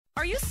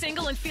Are you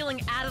single and feeling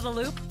out of the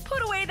loop?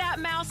 Put away that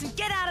mouse and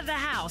get out of the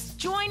house.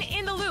 Join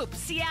In the Loop,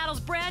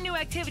 Seattle's brand new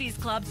activities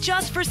club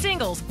just for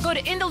singles. Go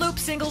to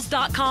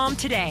intheloopsingles.com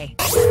today.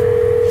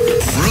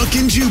 Brooke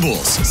and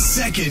Jubal's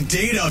second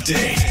date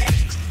update.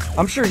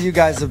 I'm sure you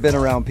guys have been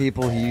around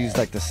people who use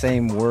like the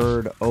same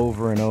word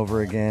over and over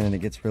again, and it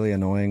gets really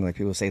annoying. Like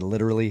people say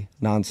literally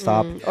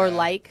nonstop. Or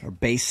like. Or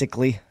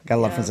basically. Got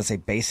a lot of friends that say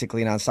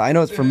basically nonstop. I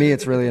know for me,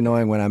 it's really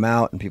annoying when I'm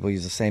out and people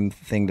use the same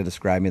thing to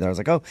describe me. They're always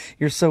like, oh,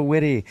 you're so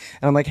witty.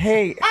 And I'm like,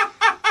 hey,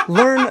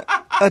 learn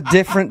a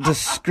different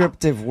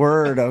descriptive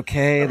word,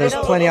 okay? There's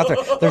plenty out there.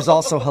 There's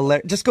also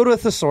hilarious. Just go to a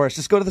thesaurus.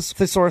 Just go to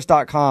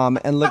thesaurus.com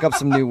and look up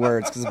some new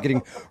words because I'm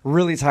getting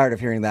really tired of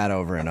hearing that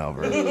over and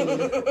over.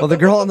 Well, the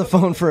girl on the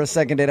phone for a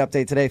second date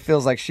update today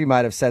feels like she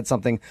might have said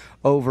something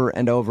over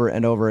and over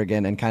and over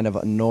again and kind of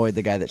annoyed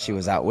the guy that she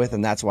was out with,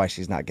 and that's why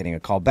she's not getting a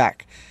call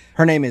back.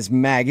 Her name is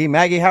Maggie.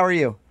 Maggie, how are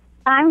you?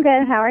 I'm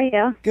good. How are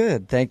you?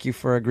 Good. Thank you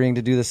for agreeing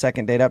to do the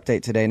second date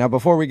update today. Now,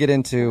 before we get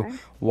into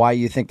why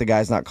you think the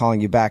guy's not calling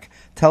you back,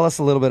 tell us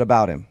a little bit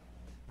about him.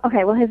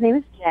 Okay, well, his name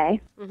is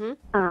Jay.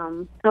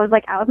 I was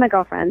like out with my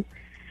girlfriend.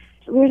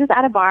 We were just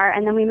at a bar,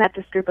 and then we met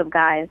this group of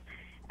guys.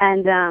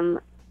 And,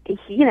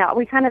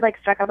 we kind of like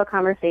struck up a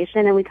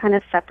conversation, and we kind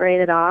of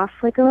separated off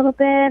like a little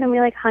bit, and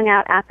we like hung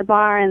out at the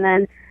bar, and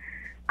then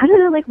I don't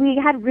know, like we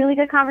had really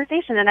good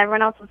conversation, and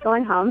everyone else was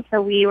going home,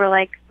 so we were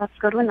like, let's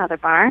go to another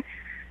bar.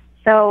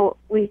 So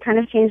we kind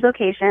of changed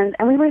locations,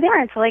 and we were there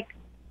until like,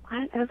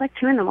 it was like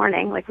 2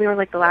 a.m. Like we were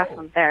like the last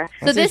ones there.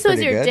 So this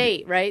was your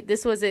date, right?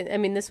 This was it.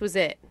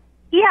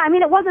 Yeah, I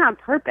mean, it wasn't on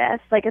purpose.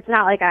 Like, it's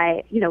not like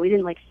we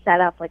didn't like set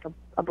up like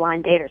a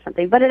blind date or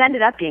something, but it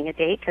ended up being a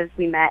date because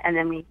we met and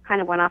then we kind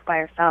of went off by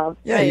ourselves.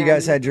 Yeah, you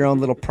guys had your own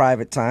little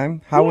private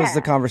time. How was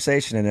the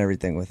conversation and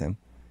everything with him?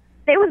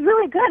 It was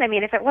really good. I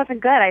mean, if it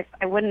wasn't good, I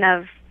wouldn't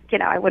have,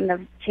 I wouldn't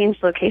have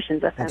changed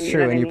locations with him. That's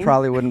true, and you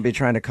probably wouldn't be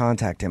trying to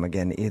contact him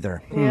again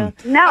either. No.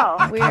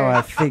 That's how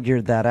I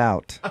figured that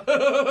out.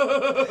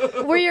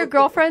 Were your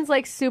girlfriends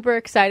like super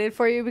excited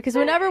for you? Because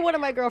whenever one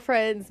of my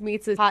girlfriends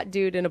meets a hot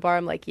dude in a bar,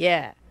 I'm like,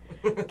 yeah,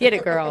 get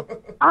it, girl.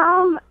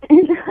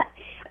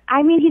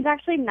 I mean, he's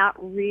actually not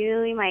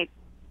really my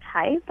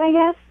type, I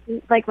guess,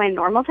 like my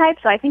normal type.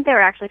 So I think they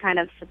were actually kind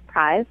of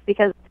surprised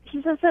because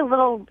he's just a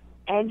little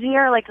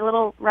edgier, like a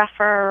little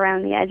rougher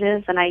around the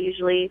edges than I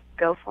usually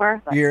go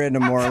for. But. You're into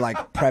more like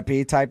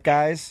preppy type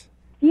guys?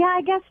 Yeah,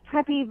 I guess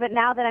preppy, but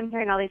now that I'm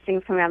hearing all these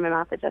things coming out of my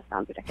mouth, it just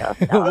sounds ridiculous.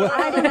 So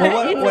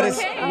what is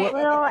a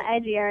little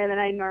edgier than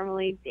I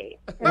normally date.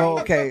 Well,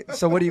 okay,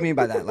 so what do you mean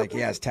by that? Like he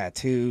has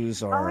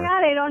tattoos or... Oh my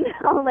God, I don't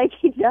know. Like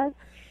he just...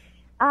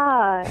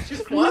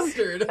 She's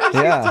flustered.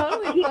 Yeah.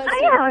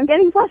 I am. I'm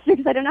getting flustered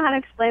because I don't know how to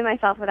explain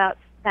myself without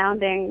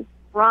sounding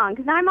wrong.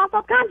 Because now I'm all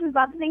self-conscious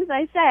about the things that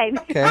I say.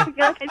 Okay. I feel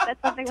like I said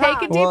something wrong.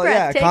 Take a deep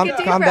breath.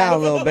 Calm down a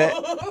little bit.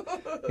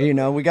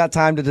 We got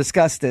time to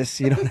discuss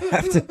this. You don't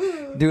have to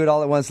do it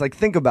all at once. Like,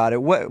 think about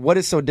it. What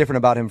is so different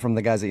about him from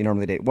the guys that you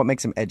normally date? What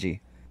makes him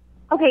edgy?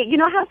 Okay, you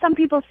know how some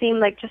people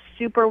seem like just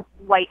super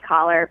white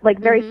collar, like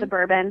very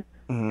suburban?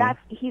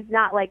 He's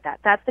not like that.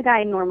 That's the guy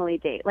I normally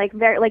date. Like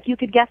you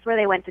could guess where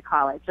they went to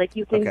college. Like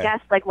you can guess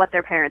like what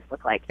their parents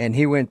look like. And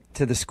he went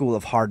to the school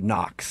of hard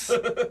knocks.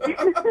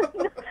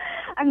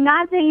 I'm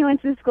not saying he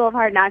went to the school of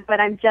hard knocks, but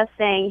I'm just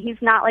saying he's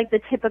not like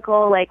the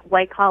typical like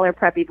white collar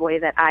preppy boy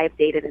that I've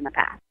dated in the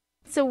past.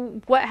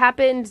 So what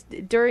happened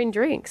during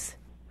drinks?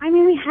 I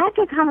mean, we had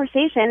good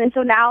conversation, and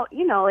so now,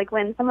 like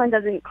when someone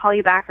doesn't call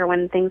you back or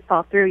when things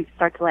fall through, you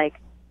start to like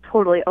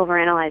totally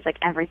overanalyze like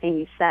everything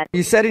you said.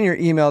 You said in your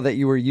email that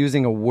you were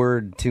using a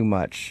word too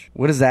much.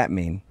 What does that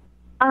mean?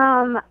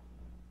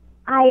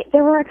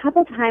 There were a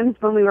couple times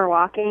when we were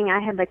walking, I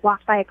had like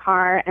walked by a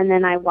car and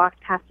then I walked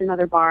past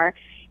another bar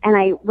and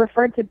I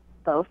referred to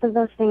both of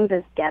those things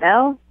as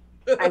ghetto.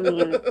 I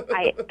mean,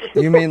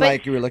 You mean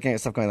like you were looking at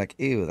stuff going like,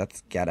 ew,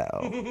 that's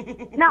ghetto.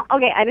 No,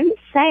 okay, I didn't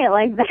say it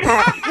like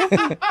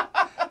that.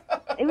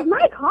 It was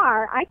my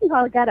car. I can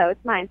call it ghetto.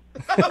 It's mine.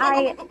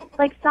 I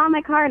like saw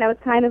my car and I was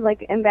kind of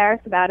like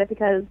embarrassed about it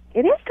because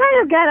it is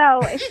kind of ghetto.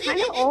 It's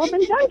kind of old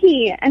and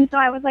junky. And so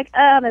I was like,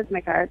 oh, that's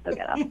my car. It's so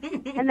ghetto.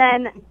 And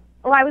then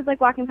I was like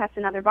walking past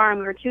another bar and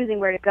we were choosing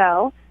where to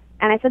go.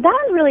 And I said, that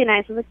was really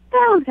nice. I was like,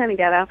 that was kind of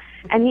ghetto.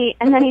 And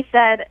then he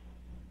said,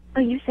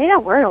 oh, you say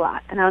that word a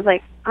lot. And I was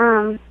like,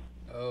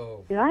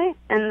 do I?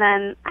 And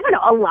then, I don't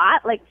know, a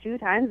lot, like 2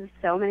 times,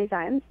 so many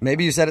times.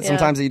 Maybe you said it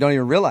sometimes that you don't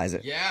even realize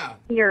it. Yeah.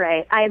 You're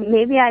right.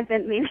 Maybe I say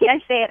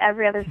it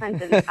every other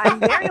sentence. I'm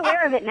very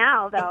aware of it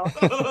now, though.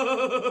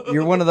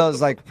 You're one of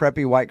those like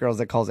preppy white girls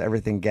that calls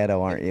everything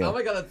ghetto, aren't you? Oh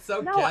my God, that's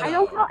so No, ghetto. I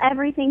don't call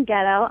everything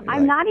ghetto.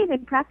 I'm not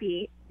even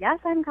preppy. Yes,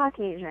 I'm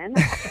Caucasian.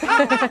 Like,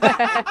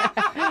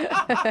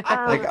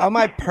 oh,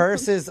 my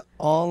purse is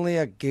only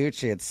a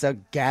Gucci. It's so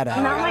ghetto.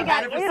 Oh my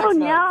God, ew,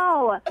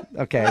 no.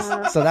 Okay,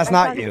 so that's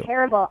not you.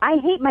 Terrible. I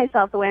hate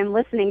myself the way I'm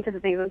listening to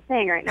the things I'm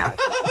saying right now.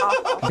 It's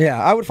awful.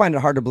 Yeah, I would find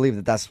it hard to believe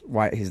that that's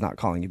why he's not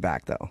calling you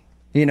back, though.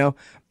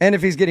 And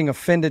if he's getting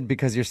offended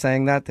because you're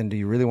saying that, then do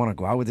you really want to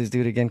go out with this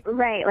dude again?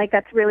 Right, like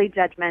that's really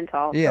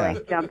judgmental Yeah. to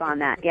like jump on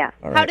that. Yeah.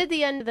 All right. How did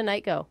the end of the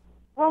night go?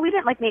 well, we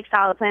didn't like make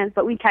solid plans,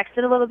 but we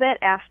texted a little bit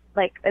after,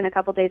 like in a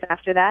couple days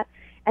after that,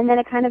 and then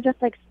it kind of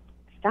just like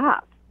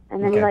stopped,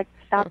 and then he like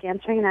stopped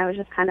answering, and I was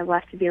just kind of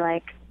left to be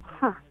like,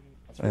 huh.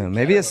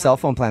 Maybe his cell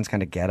phone plan's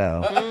kind of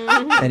ghetto,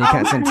 and he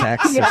can't send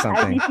texts or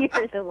something.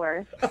 You're the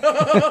worst.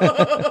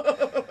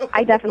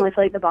 I definitely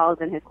feel like the ball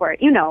is in his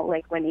court. You know,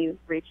 like when you've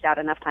reached out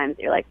enough times,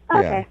 you're like,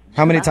 okay. Yeah.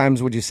 How many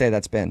times would you say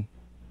that's been?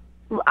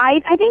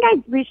 I think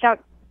I reached out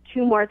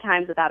 2 more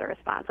times without a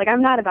response. Like,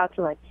 I'm not about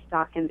to like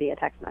stalk him via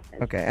text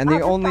message. Okay, and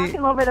the only stalk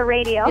him over the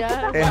radio.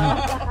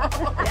 Yeah.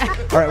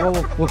 All right,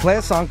 well, we'll play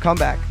a song, come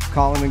back,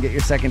 call him, and get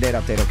your second date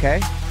update.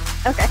 Okay?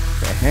 Okay.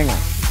 Okay, hang on.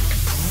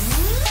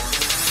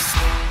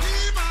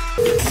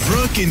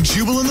 Brooke and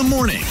Jubal in the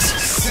mornings.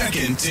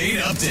 Second date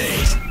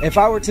update. If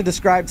I were to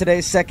describe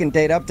today's second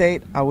date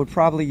update, I would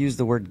probably use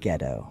the word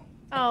ghetto,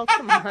 Oh,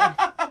 come on.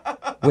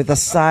 with a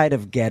side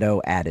of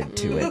ghetto added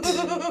to it.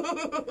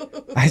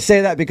 I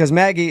say that because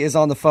Maggie is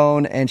on the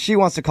phone and she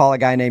wants to call a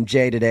guy named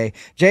Jay today.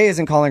 Jay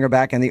isn't calling her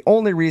back, and the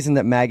only reason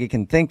that Maggie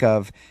can think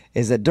of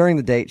is that during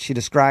the date she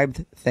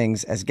described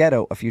things as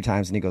ghetto a few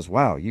times, and he goes,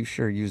 wow, you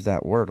sure use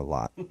that word a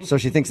lot. So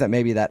she thinks that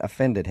maybe that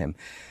offended him.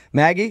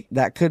 Maggie,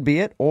 that could be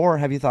it. Or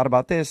have you thought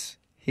about this?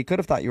 He could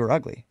have thought you were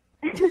ugly.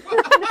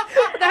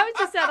 That was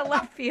just out of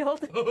left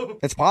field.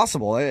 It's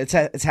possible.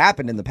 It's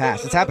happened in the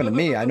past. It's happened to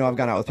me. I know I've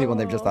gone out with people and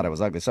they've just thought I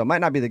was ugly. So it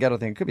might not be the ghetto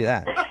thing. It could be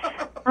that.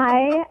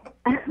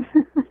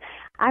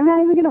 I'm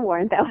not even going to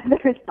warrant that with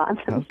a response.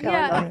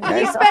 Yeah,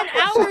 he spent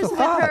hours with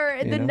thought, her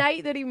the you know?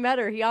 night that he met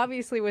her. He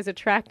obviously was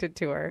attracted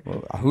to her.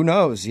 Well, who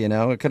knows? You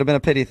know, it could have been a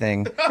pity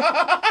thing.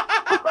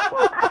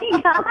 Oh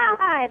my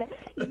God.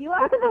 You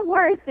are the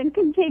worst and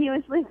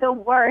continuously the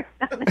worst.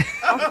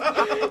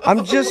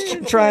 I'm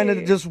just trying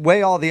to just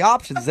weigh all the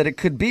options that it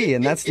could be,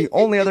 and that's the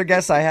only other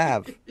guess I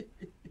have.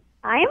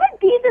 I am a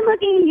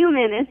decent-looking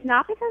human. It's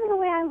not because of the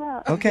way I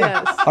look. Okay.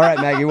 Yes. All right,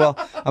 Maggie. Well,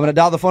 I'm going to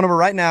dial the phone number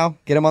right now,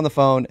 get him on the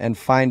phone, and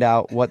find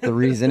out what the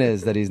reason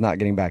is that he's not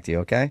getting back to you,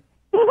 okay?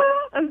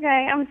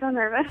 Okay, I'm so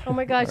nervous. Oh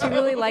my gosh, you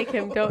really like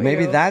him, don't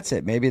Maybe you? that's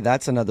it. Maybe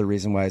that's another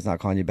reason why he's not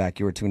calling you back.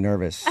 You were too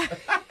nervous.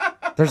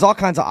 There's all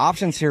kinds of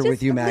options here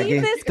with you, Maggie.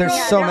 leave this There's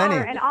girl so No,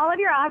 many. and all of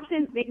your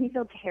options make me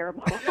feel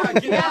terrible.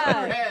 Get out of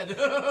her head.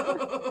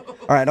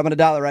 All right, I'm going to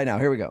dial it right now.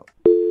 Here we go.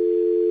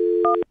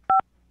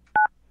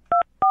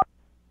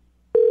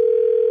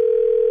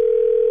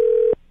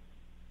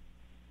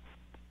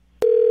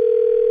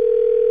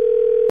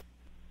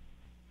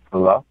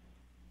 Hello?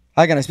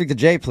 Hi, can I speak to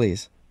Jay,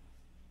 please?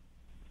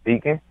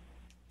 Speaking?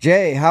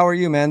 Jay, how are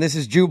you, man? This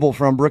is Jubal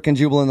from Brooke and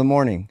Jubal in the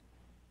Morning.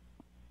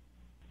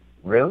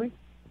 Really?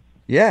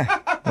 Yeah.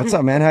 What's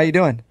up, man? How you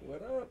doing?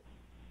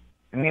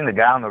 You mean the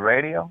guy on the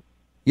radio?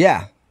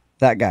 Yeah,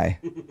 that guy.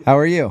 How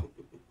are you?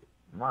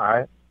 I'm all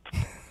right.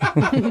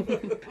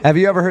 Have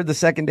you ever heard the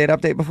second date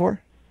update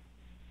before?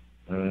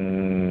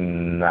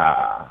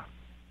 Nah.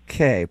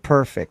 Okay,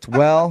 perfect.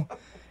 Well,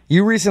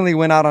 you recently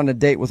went out on a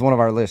date with one of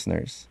our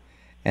listeners,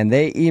 and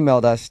they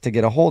emailed us to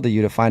get a hold of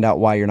you to find out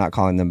why you're not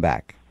calling them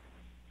back.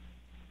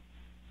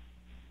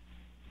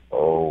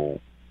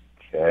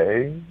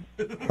 Okay.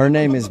 Her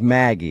name is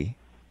Maggie.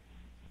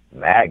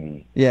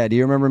 Maggie. Yeah, do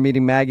you remember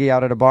meeting Maggie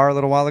out at a bar a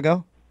little while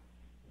ago?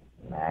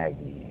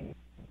 Maggie.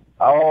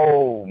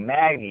 Oh,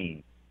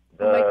 Maggie.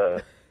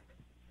 The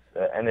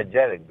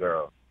energetic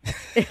girl.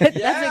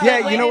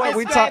 Yeah, you know what?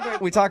 We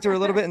talked to her a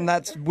little bit, and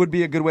that would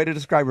be a good way to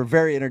describe her.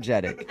 Very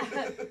energetic.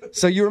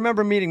 So you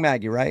remember meeting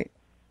Maggie, right?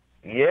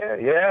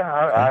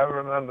 Yeah, I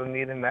remember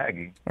meeting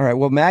Maggie. All right,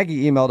 well,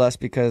 Maggie emailed us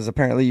because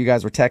apparently you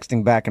guys were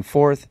texting back and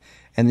forth,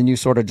 and then you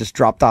sort of just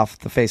dropped off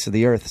the face of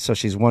the earth, so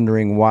she's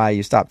wondering why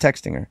you stopped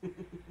texting her.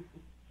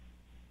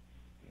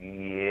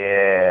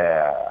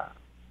 Yeah.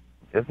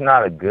 It's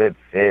not a good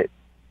fit.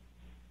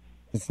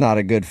 It's not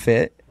a good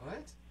fit?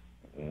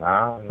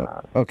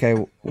 Nah. Okay,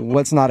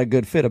 what's not a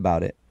good fit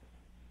about it?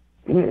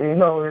 You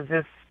know,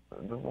 it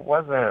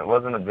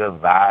wasn't a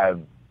good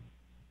vibe.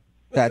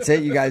 That's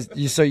it? You guys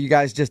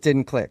just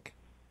didn't click?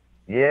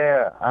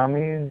 Yeah, I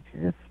mean, she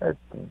just said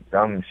some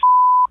dumb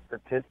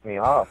that pissed me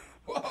off.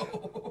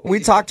 We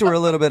talked to her a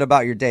little bit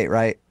about your date,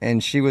 right?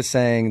 And she was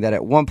saying that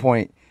at one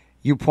point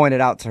you pointed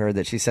out to her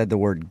that she said the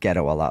word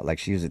ghetto a lot. Like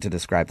she used it to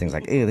describe things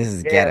like, ew, this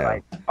is ghetto.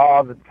 Like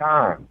all the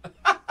time.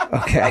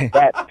 Okay. Like,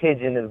 that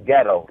pigeon is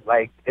ghetto.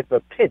 Like, it's a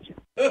pigeon.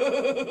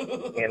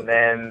 And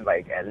then,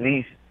 like, at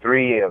least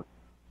 3 or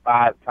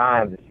 5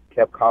 times she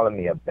kept calling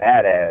me a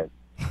badass.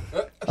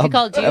 She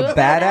called you a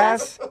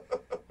badass?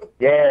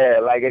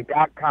 Yeah, like, it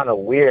got kind of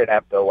weird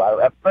after a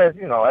while. At first,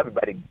 you know,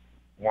 everybody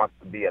wants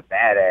to be a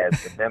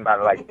badass. But then by,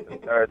 like, the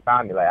 3rd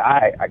time, you're like, all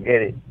right, I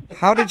get it.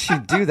 How did she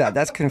do that?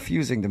 That's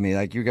confusing to me.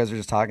 Like, you guys were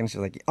just talking, she's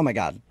like, oh, my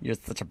God, you're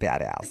such a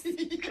badass.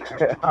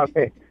 I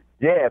mean,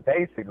 yeah,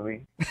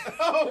 basically.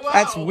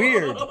 That's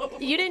weird.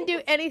 You didn't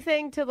do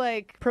anything to,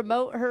 like,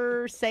 promote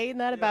her saying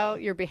that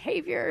about your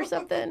behavior or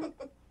something?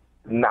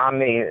 I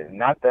mean,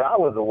 not that I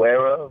was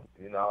aware of.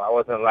 You know, I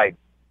wasn't, like,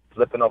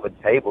 flipping over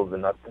tables or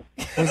nothing.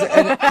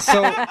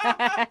 So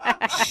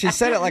she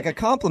said it like a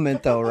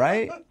compliment, though,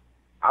 right?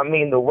 I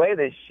mean, the way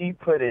that she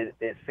put it,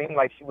 it seemed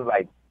like she was,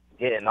 like,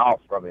 getting off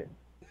from it.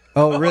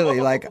 Oh, really?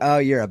 Like, oh,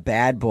 you're a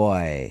bad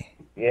boy.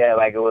 Yeah,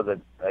 like it was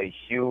a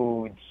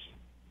huge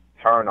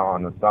turn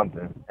on or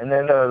something. And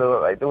then there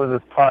was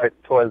this part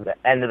towards the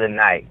end of the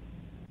night,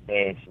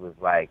 and she was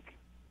like,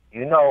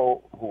 "You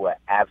know who would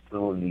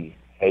absolutely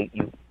hate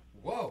you?"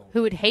 Whoa.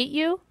 Who would hate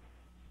you?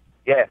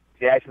 Yeah,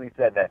 she actually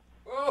said that.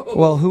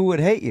 Well, who would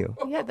hate you?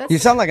 Yeah, that's... You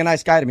sound like a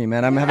nice guy to me,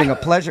 man. I'm having a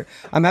pleasure.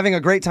 I'm having a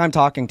great time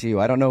talking to you.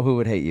 I don't know who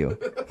would hate you.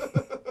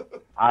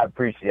 I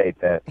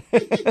appreciate that.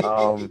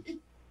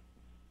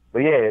 But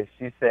yeah,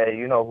 she said,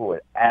 "You know who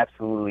would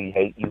absolutely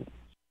hate you?"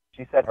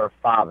 She said her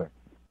father.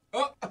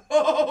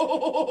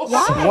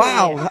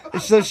 Wow.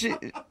 So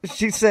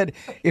she said,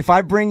 if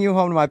I bring you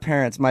home to my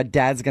parents, my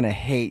dad's going to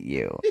hate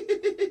you.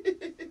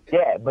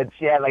 Yeah, but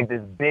she had like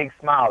this big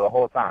smile the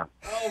whole time.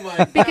 Oh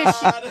my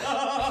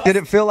God. Did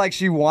it feel like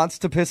she wants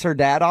to piss her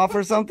dad off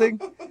or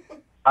something?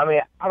 I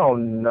mean, I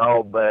don't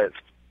know, but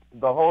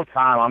the whole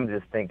time I'm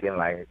just thinking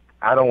like,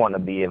 I don't want to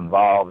be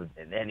involved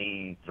in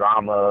any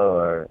drama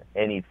or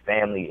any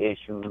family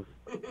issues.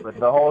 But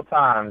the whole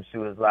time she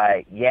was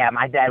like, yeah,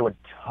 my dad would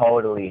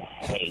totally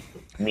hate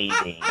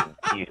meeting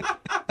you.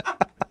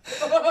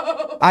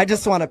 I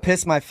just want to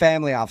piss my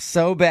family off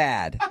so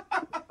bad.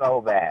 So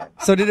bad.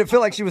 So did it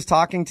feel like she was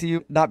talking to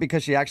you, not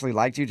because she actually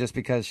liked you, just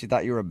because she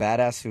thought you were a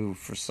badass who,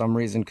 for some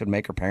reason, could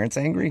make her parents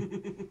angry?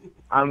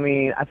 I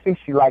mean, I think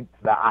she liked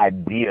the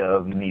idea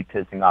of me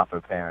pissing off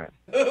her parents.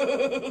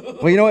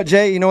 Well, you know what,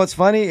 Jay? You know what's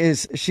funny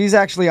is she's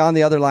actually on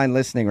the other line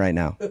listening right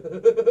now.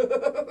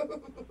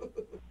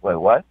 Wait,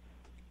 what?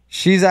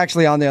 She's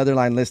actually on the other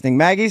line listening.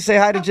 Maggie, say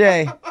hi to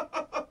Jay.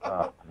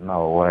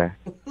 No way.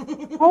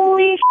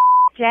 Holy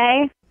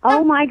Jay.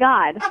 Oh my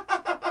God.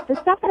 The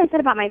stuff that I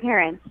said about my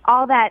parents,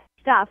 all that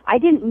stuff, I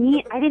didn't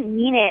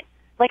mean it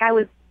like I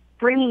was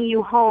bringing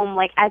you home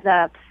like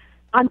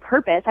on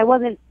purpose. I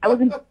wasn't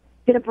going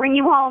to bring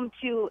you home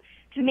to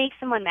make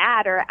someone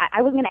mad, or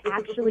I wasn't going to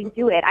actually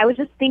do it. I was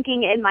just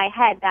thinking in my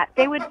head that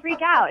they would freak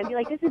out and be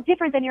like, this is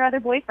different than your other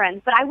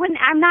boyfriends. But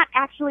I'm not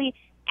actually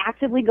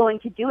actively going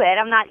to do it.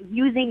 I'm not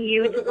using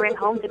you to bring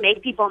home to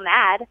make people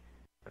mad.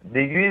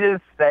 Did you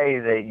just say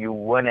that you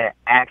wouldn't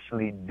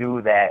actually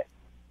do that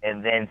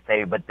and then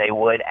say, but they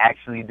would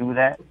actually do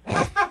that?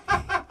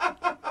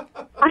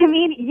 I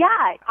mean,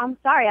 yeah, I'm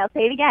sorry. I'll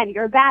say it again.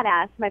 You're a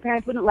badass. My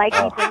parents wouldn't like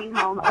me bringing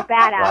home a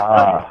badass.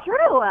 But it's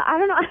true. I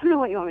don't know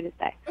what you want me to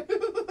say.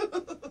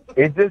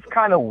 It's just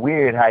kind of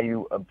weird how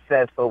you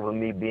obsess over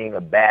me being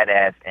a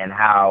badass and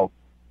how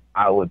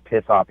I would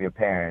piss off your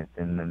parents,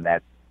 and then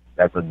that's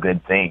a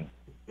good thing.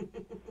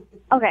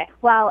 Okay,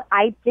 well,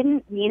 I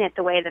didn't mean it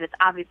the way that it's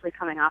obviously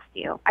coming off to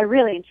you. I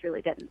really and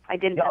truly didn't. I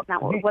didn't. That's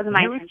not what it wasn't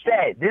my intention. You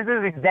said, this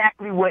is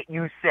exactly what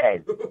you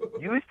said.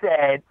 You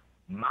said,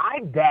 my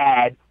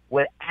dad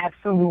would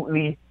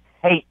absolutely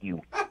hate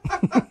you.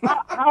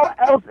 How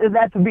else is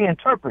that to be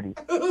interpreted?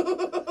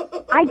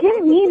 I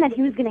didn't mean that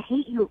he was going to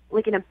hate you,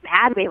 like, in a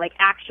bad way, like,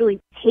 actually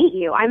hate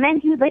you. I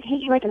meant he would, like,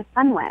 hate you, like, in a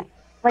fun way.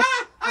 Like,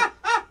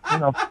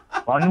 in a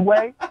fun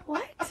way?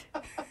 What?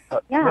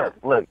 Yeah.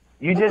 Look,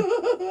 you just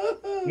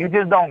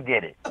don't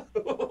get it.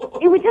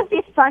 It would just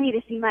be funny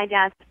to see my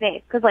dad's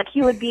face, because, like,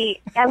 he would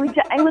be, I would,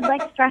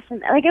 like, stress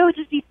him. Like, it would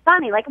just be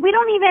funny. Like, we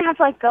don't even have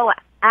to, like, go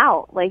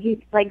out. Like,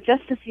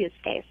 just to see his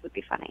face would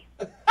be funny.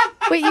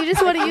 Wait, you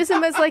just want to use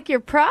him as, like, your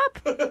prop?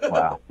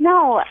 Wow.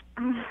 No.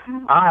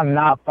 I'm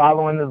not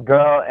following this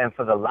girl, and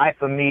for the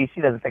life of me,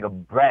 she doesn't take a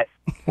breath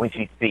when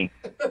she speaks.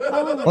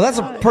 Well, that's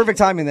a perfect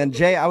timing then.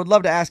 Jay, I would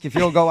love to ask if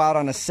you'll go out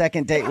on a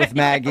second date with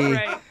Maggie.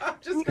 Right.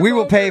 Just We come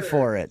will pay over.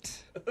 for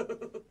it.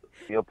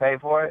 You'll pay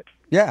for it?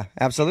 Yeah,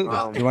 absolutely.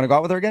 Do you want to go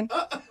out with her again?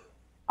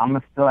 I'm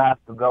going to still have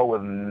to go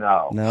with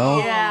no. No?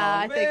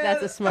 Yeah, I think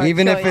that's a smart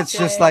Even if choice, it's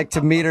just Jay. like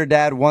to meet her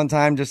dad one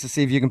time just to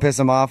see if you can piss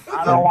him off?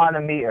 I don't want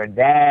to meet her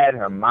dad,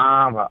 her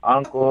mom, her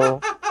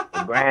uncle,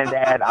 her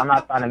granddad. I'm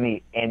not trying to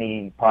meet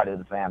any part of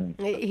the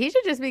family. He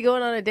should just be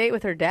going on a date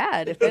with her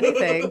dad, if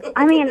anything.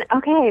 I mean,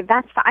 okay,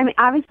 that's fine. I mean,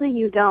 obviously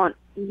you don't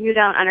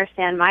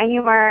understand my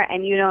humor,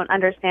 and you don't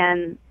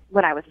understand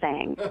what I was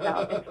saying.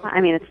 So it's fine.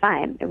 I mean, it's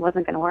fine. It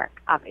wasn't going to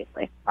work,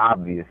 obviously.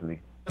 Obviously.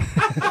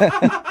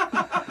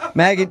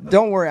 Maggie,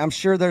 don't worry. I'm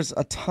sure there's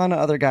a ton of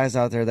other guys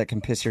out there that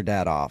can piss your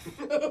dad off.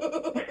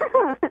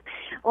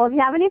 Well, if you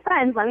have any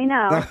friends, let me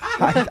know.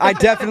 I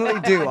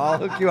definitely do. I'll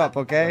hook you up,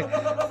 okay?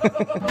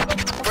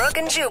 Brooke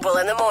and Jubal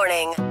in the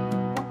morning.